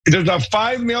There's a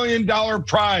 $5 million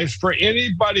prize for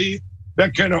anybody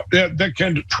that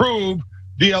can prove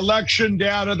the election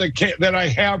data that I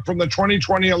have from the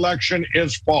 2020 election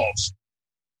is false.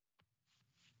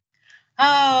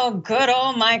 Oh, good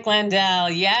old Mike Lindell.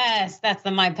 Yes, that's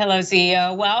the MyPillow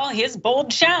CEO. Well, his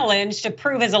bold challenge to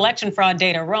prove his election fraud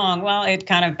data wrong, well, it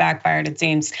kind of backfired, it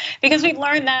seems, because we've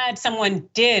learned that someone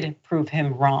did prove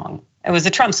him wrong. It was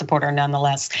a Trump supporter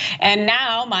nonetheless. And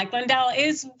now Mike Lindell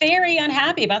is very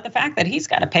unhappy about the fact that he's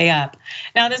got to pay up.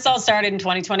 Now, this all started in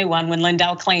 2021 when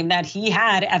Lindell claimed that he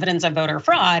had evidence of voter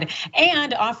fraud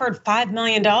and offered $5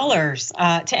 million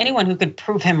to anyone who could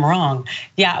prove him wrong.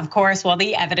 Yeah, of course, well,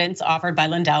 the evidence offered by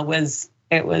Lindell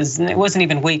it wasn't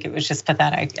even weak, it was just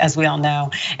pathetic, as we all know.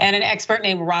 And an expert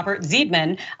named Robert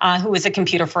Zeidman, who is a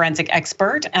computer forensic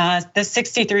expert, the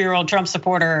 63-year-old Trump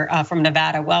supporter from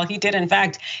Nevada, well, he did in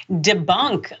fact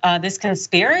debunk this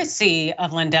conspiracy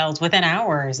of Lindell's within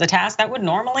hours, a task that would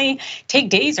normally take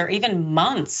days or even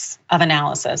months of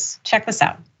analysis. Check this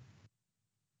out.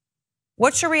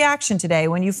 What's your reaction today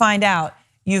when you find out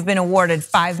you've been awarded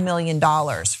 $5 million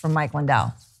from Mike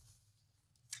Lindell?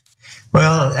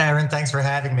 Well, Aaron, thanks for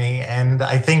having me. And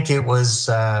I think it was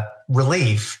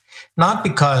relief, not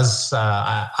because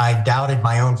I doubted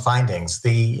my own findings.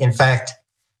 In fact,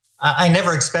 I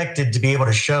never expected to be able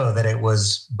to show that it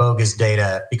was bogus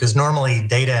data, because normally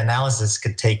data analysis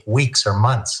could take weeks or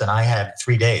months, and I had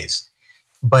 3 days.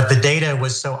 But the data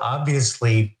was so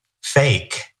obviously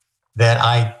fake that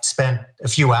I spent a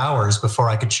few hours before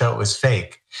I could show it was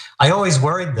fake. I always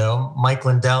worried, though. Mike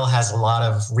Lindell has a lot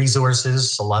of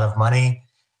resources, a lot of money,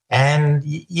 and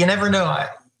you never know.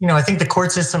 I think the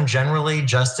court system generally,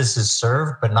 justice is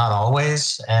served, but not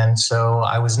always. And so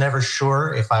I was never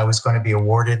sure if I was going to be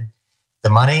awarded the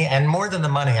money. And more than the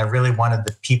money, I really wanted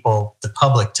the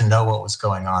public to know what was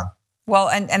going on. Well,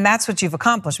 and that's what you've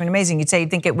accomplished. I mean, amazing. You'd say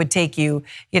you'd think it would take you,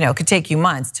 could take you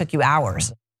months, it took you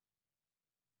hours.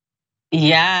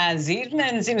 Yeah,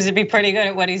 Zeidman seems to be pretty good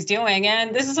at what he's doing.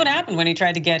 And this is what happened when he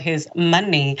tried to get his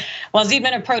money. Well,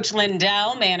 Zeidman approached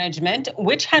Lindell management,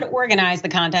 which had organized the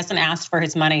contest, and asked for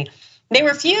his money. They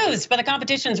refused, but the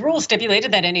competition's rules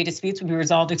stipulated that any disputes would be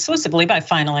resolved exclusively by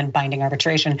final and binding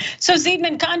arbitration. So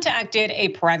Zeidman contacted a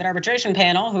private arbitration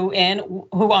panel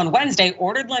who on Wednesday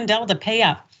ordered Lindell to pay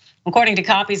up, according to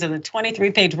copies of the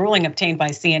 23-page ruling obtained by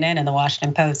CNN and the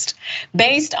Washington Post.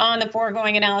 Based on the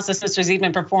foregoing analysis Mr.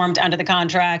 Zeidman performed under the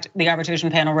contract, the arbitration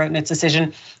panel wrote in its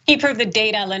decision, he proved the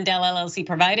data Lindell LLC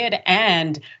provided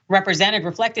and represented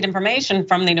reflected information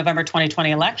from the November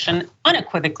 2020 election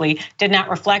unequivocally did not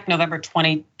reflect November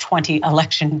 2020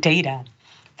 election data.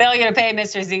 Failure to pay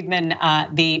Mr. Zeidman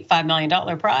the $5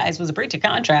 million prize was a breach of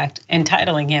contract,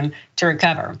 entitling him to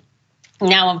recover.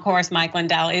 Now, of course, Mike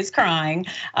Lindell is crying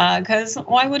because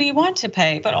why would he want to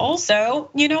pay? But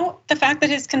also, the fact that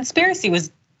his conspiracy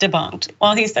was debunked.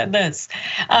 Well, he said this.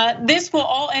 This will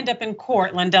all end up in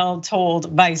court, Lindell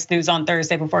told Vice News on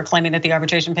Thursday before claiming that the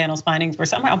arbitration panel's findings were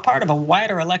somehow part of a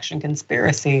wider election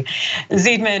conspiracy.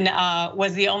 Zeidman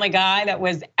was the only guy that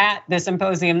was at the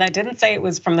symposium that didn't say it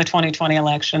was from the 2020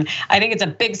 election. I think it's a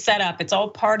big setup. It's all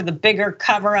part of the bigger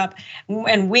cover up.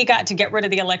 And we got to get rid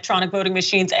of the electronic voting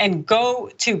machines and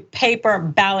go to paper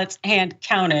ballots hand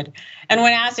counted. And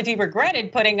when asked if he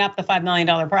regretted putting up the $5 million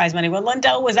prize money, well,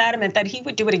 Lindell was adamant that he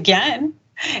would do it again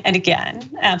and again.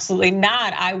 Absolutely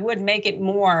not. I would make it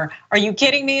more. Are you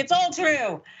kidding me? It's all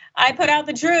true. I put out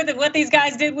the truth and what these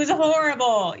guys did was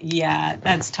horrible. Yeah,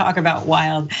 that's talk about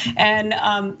wild. And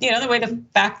the way the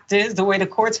fact is, the way the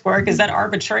courts work is that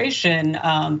arbitration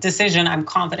decision, I'm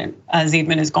confident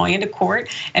Zeidman is going into court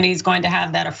and he's going to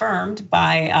have that affirmed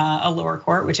by a lower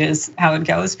court, which is how it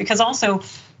goes. Because also,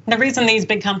 the reason these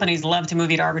big companies love to move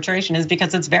you to arbitration is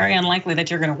because it's very unlikely that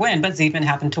you're going to win, but Zeidman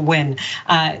happened to win.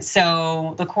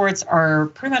 So the courts are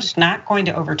pretty much not going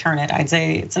to overturn it. I'd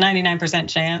say it's a 99%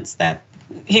 chance that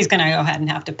he's going to go ahead and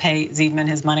have to pay Zeidman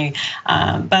his money.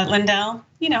 But Lindell,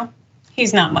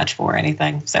 he's not much for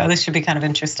anything. So this should be kind of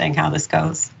interesting how this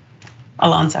goes.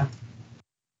 Alonso.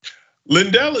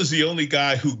 Lindell is the only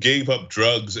guy who gave up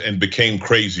drugs and became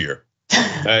crazier.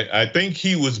 I think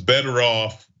he was better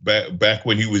off back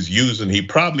when he was using. He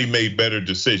probably made better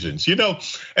decisions,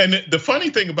 And the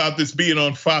funny thing about this being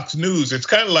on Fox News, it's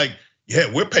kind of like,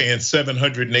 yeah, we're paying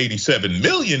 $787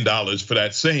 million for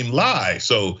that same lie.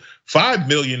 So 5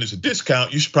 million is a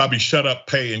discount. You should probably shut up,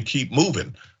 pay, and keep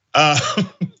moving.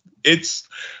 It's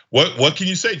what can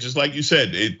you say? Just like you said,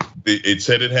 it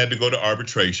said it had to go to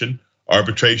arbitration.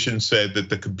 Arbitration said that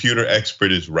the computer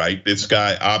expert is right. This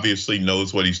guy obviously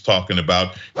knows what he's talking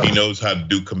about. He knows how to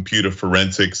do computer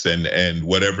forensics and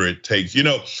whatever it takes.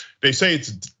 They say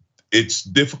it's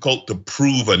difficult to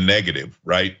prove a negative,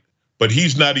 right? But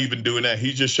he's not even doing that.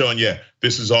 He's just showing, yeah,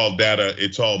 this is all data.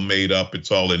 It's all made up.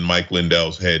 It's all in Mike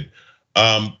Lindell's head.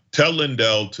 Tell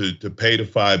Lindell to pay the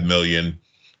 $5 million,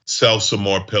 sell some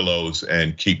more pillows,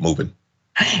 and keep moving.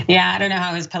 Yeah, I don't know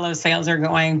how his pillow sales are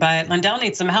going, but Lindell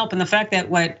needs some help. And the fact that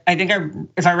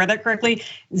if I read that correctly,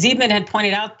 Ziedman had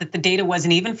pointed out that the data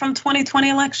wasn't even from 2020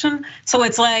 election. So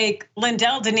it's like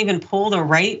Lindell didn't even pull the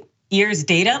right year's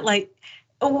data. Like,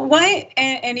 why?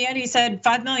 And yet he said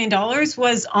 $5 million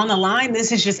was on the line.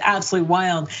 This is just absolutely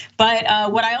wild.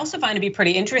 But what I also find to be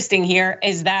pretty interesting here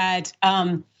is that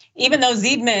even though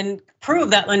Ziedman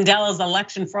proved that Lindell's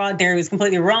election fraud theory was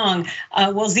completely wrong,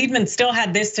 well, Ziedman still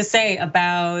had this to say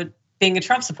about being a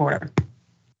Trump supporter.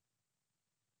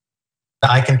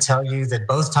 I can tell you that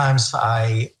both times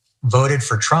I voted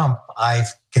for Trump,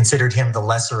 I've considered him the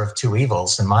lesser of two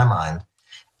evils in my mind.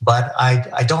 But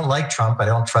I don't like Trump. I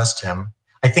don't trust him.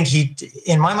 I think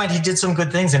in my mind, he did some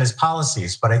good things in his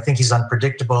policies, but I think he's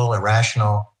unpredictable,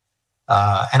 irrational.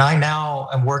 And I now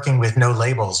am working with No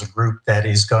Labels, a group that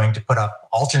is going to put up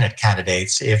alternate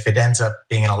candidates if it ends up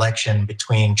being an election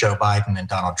between Joe Biden and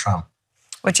Donald Trump.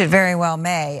 Which it very well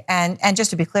may. And just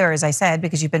to be clear, as I said,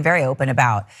 because you've been very open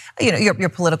about your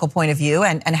political point of view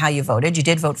and how you voted. You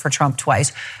did vote for Trump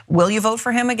twice. Will you vote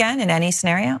for him again in any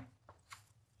scenario?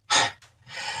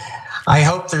 I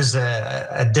hope there's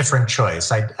a different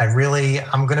choice. I'm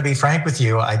going to be frank with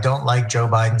you. I don't like Joe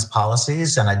Biden's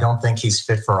policies, and I don't think he's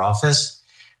fit for office.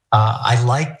 I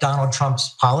like Donald Trump's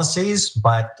policies,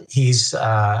 but he's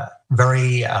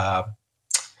very,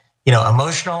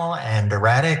 emotional and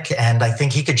erratic, and I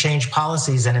think he could change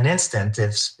policies in an instant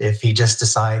if he just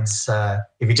decides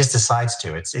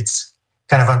to. It's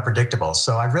kind of unpredictable.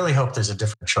 So I really hope there's a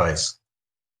different choice.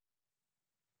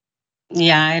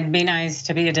 Yeah, it'd be nice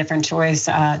to be a different choice,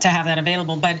 to have that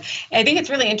available. But I think it's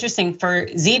really interesting for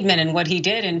Ziedman and what he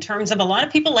did in terms of a lot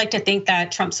of people like to think that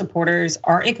Trump supporters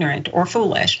are ignorant or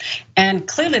foolish. And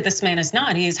clearly this man is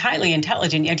not. He is highly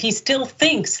intelligent, yet he still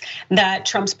thinks that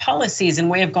Trump's policies and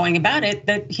way of going about it,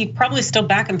 that he'd probably still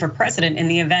back him for president in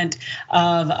the event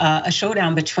of a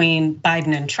showdown between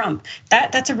Biden and Trump.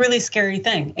 That's a really scary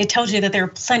thing. It tells you that there are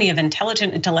plenty of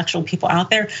intelligent, intellectual people out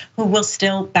there who will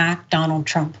still back Donald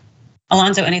Trump.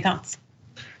 Alonzo, any thoughts?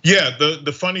 Yeah,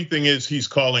 the funny thing is he's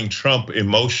calling Trump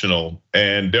emotional,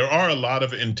 and there are a lot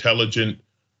of intelligent,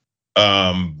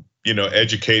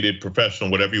 educated, professional,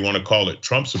 whatever you want to call it,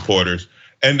 Trump supporters,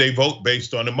 and they vote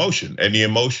based on emotion. And the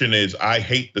emotion is, I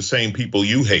hate the same people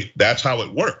you hate. That's how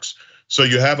it works. So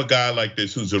you have a guy like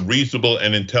this who's a reasonable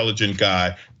and intelligent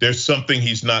guy. There's something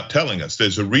he's not telling us.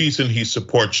 There's a reason he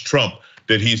supports Trump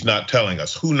that he's not telling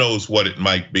us. Who knows what it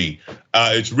might be?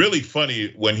 It's really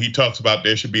funny when he talks about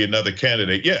there should be another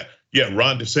candidate. Yeah,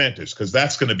 Ron DeSantis, because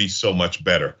that's going to be so much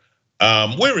better.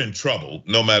 We're in trouble,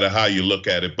 no matter how you look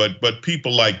at it. But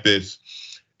people like this,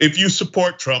 if you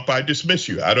support Trump, I dismiss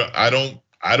you. I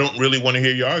don't really want to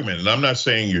hear your argument. And I'm not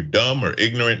saying you're dumb or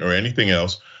ignorant or anything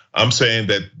else. I'm saying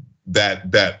that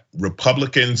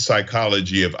Republican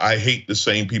psychology of I hate the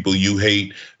same people you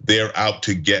hate, they're out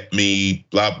to get me,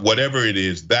 blah, whatever it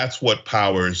is, that's what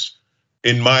powers,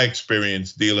 in my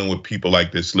experience, dealing with people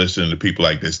like this, listening to people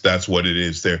like this, that's what it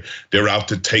is. They're out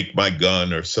to take my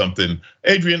gun or something.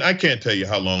 Adrian, I can't tell you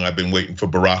how long I've been waiting for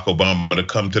Barack Obama to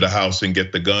come to the house and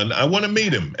get the gun. I want to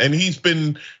meet him. And he's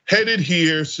been headed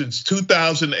here since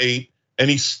 2008. And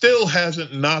he still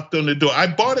hasn't knocked on the door. I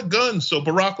bought a gun so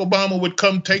Barack Obama would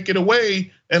come take it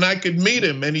away and I could meet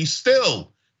him. And he's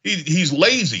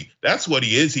lazy. That's what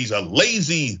he is. He's a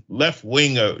lazy left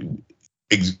winger.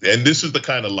 And this is the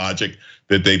kind of logic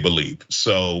that they believe.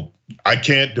 So I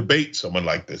can't debate someone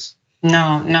like this.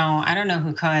 No, I don't know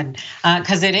who could,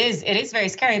 because it is very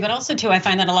scary. But also too, I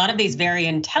find that a lot of these very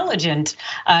intelligent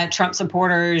Trump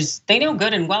supporters, they know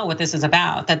good and well what this is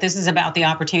about. That this is about the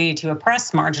opportunity to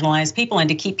oppress marginalized people and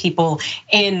to keep people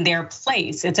in their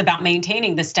place. It's about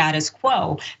maintaining the status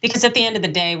quo. Because at the end of the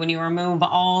day, when you remove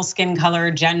all skin color,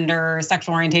 gender,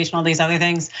 sexual orientation, all these other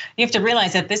things, you have to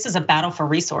realize that this is a battle for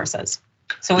resources.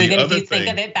 So even if you think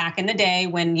of it back in the day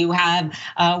when you have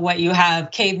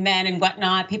cavemen and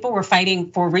whatnot, people were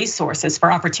fighting for resources,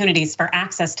 for opportunities, for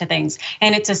access to things.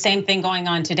 And it's the same thing going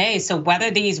on today. So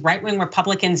whether these right-wing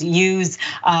Republicans use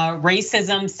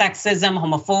racism, sexism,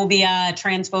 homophobia,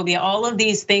 transphobia, all of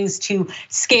these things to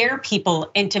scare people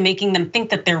into making them think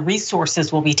that their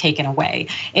resources will be taken away.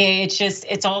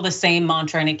 It's all the same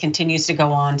mantra and it continues to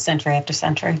go on century after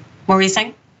century. What were you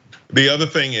saying? The other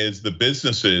thing is the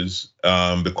businesses,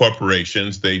 the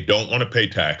corporations, they don't want to pay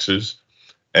taxes.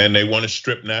 and they want to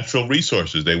strip natural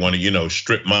resources. They want to,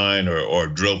 strip mine or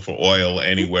drill for oil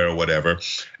anywhere or whatever.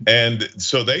 And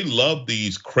so they love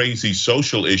these crazy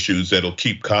social issues that'll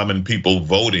keep common people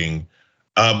voting.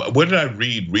 What did I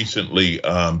read recently?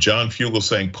 John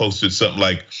Fugelsang posted something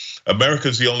like,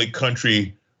 America's the only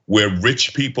country where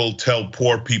rich people tell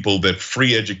poor people that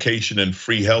free education and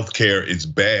free healthcare is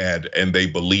bad, and they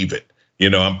believe it.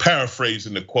 I'm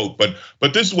paraphrasing the quote, but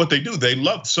this is what they do. They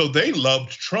loved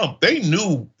Trump. They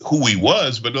knew who he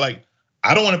was, but like,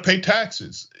 I don't want to pay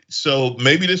taxes. So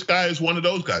maybe this guy is one of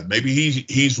those guys. Maybe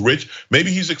he's rich.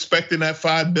 Maybe he's expecting that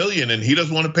 $5 billion and he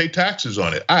doesn't want to pay taxes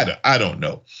on it. I don't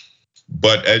know.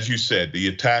 But as you said, the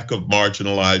attack of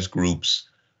marginalized groups,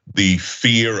 the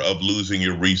fear of losing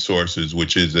your resources,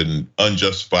 which is an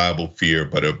unjustifiable fear,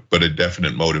 but a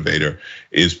definite motivator,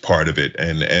 is part of it,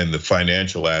 and the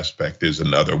financial aspect is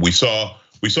another. We saw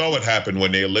what happened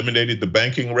when they eliminated the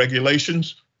banking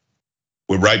regulations.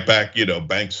 We're right back,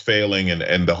 banks failing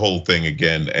and the whole thing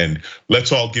again. And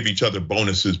let's all give each other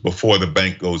bonuses before the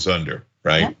bank goes under,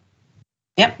 right?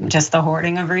 Yep, just the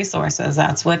hoarding of resources.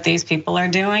 That's what these people are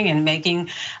doing, and making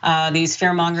these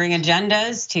fear-mongering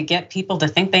agendas to get people to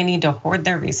think they need to hoard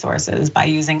their resources by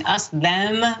using us,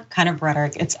 them kind of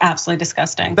rhetoric. It's absolutely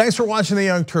disgusting. Thanks for watching The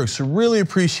Young Turks. Really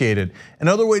appreciate it.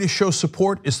 Another way to show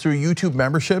support is through YouTube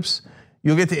memberships.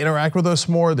 You'll get to interact with us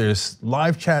more. There's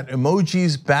live chat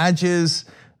emojis, badges.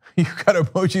 You've got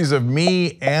emojis of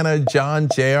me, Anna, John,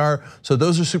 JR. So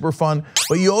those are super fun.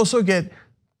 But you also get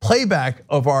playback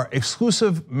of our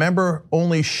exclusive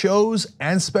member-only shows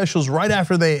and specials right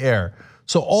after they air.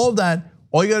 So all of that,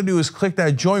 all you gotta do is click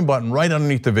that join button right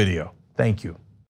underneath the video. Thank you.